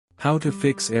How to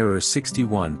fix error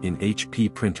 61 in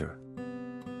HP printer.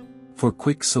 For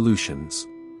quick solutions.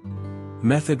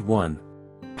 Method 1.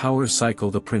 Power cycle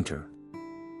the printer.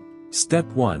 Step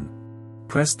 1.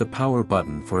 Press the power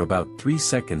button for about 3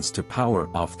 seconds to power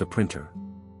off the printer.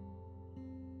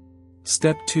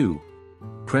 Step 2.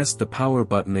 Press the power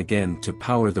button again to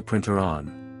power the printer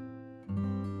on.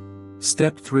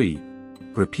 Step 3.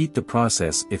 Repeat the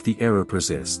process if the error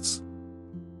persists.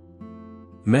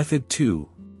 Method 2.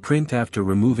 Print after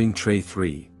removing tray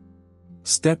 3.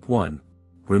 Step 1.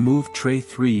 Remove tray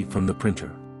 3 from the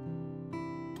printer.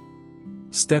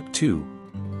 Step 2.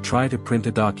 Try to print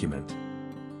a document.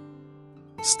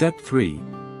 Step 3.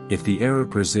 If the error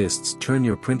persists, turn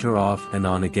your printer off and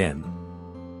on again.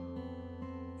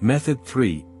 Method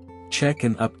 3. Check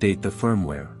and update the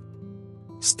firmware.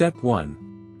 Step 1.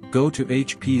 Go to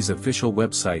HP's official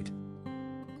website.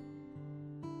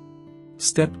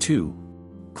 Step 2.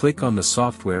 Click on the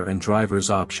Software and Drivers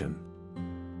option.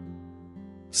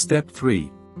 Step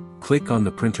 3. Click on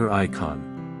the printer icon.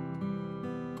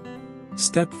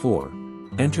 Step 4.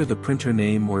 Enter the printer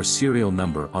name or serial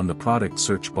number on the product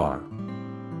search bar.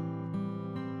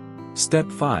 Step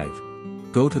 5.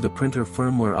 Go to the printer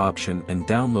firmware option and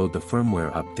download the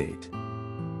firmware update.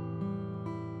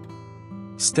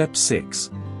 Step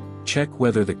 6. Check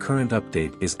whether the current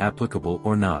update is applicable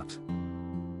or not.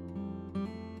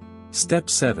 Step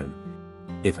 7.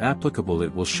 If applicable,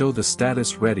 it will show the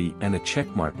status ready and a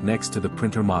checkmark next to the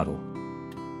printer model.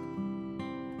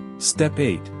 Step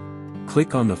 8.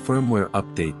 Click on the firmware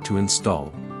update to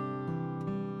install.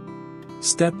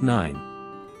 Step 9.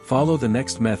 Follow the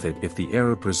next method if the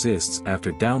error persists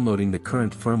after downloading the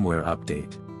current firmware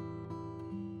update.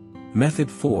 Method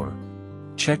 4.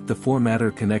 Check the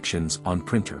formatter connections on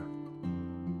printer.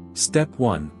 Step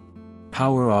 1.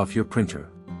 Power off your printer.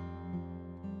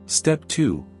 Step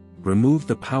 2. Remove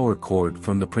the power cord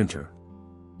from the printer.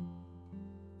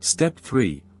 Step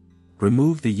 3.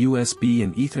 Remove the USB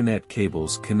and Ethernet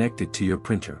cables connected to your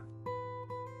printer.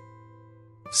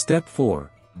 Step 4.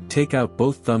 Take out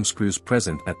both thumb screws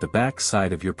present at the back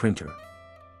side of your printer.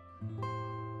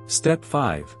 Step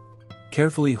 5.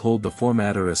 Carefully hold the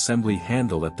formatter assembly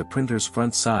handle at the printer's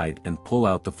front side and pull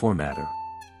out the formatter.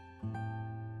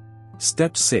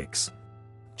 Step 6.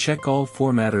 Check all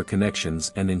formatter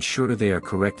connections and ensure they are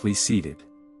correctly seated.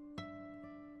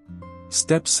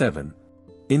 Step 7.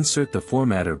 Insert the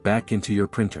formatter back into your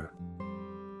printer.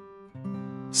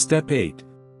 Step 8.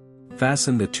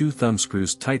 Fasten the 2 thumb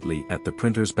screws tightly at the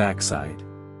printer's backside.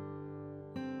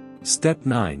 Step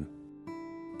 9.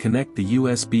 Connect the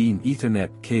USB and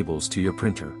Ethernet cables to your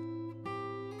printer.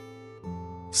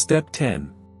 Step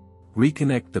 10.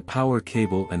 Reconnect the power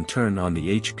cable and turn on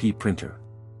the HP printer.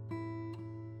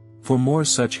 For more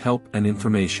such help and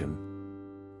information,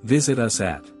 visit us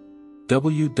at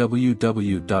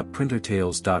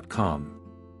www.printertales.com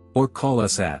or call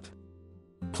us at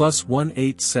 +1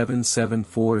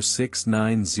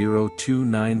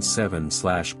 87746902977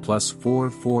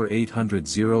 ++4 4800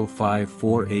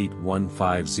 0548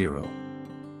 150.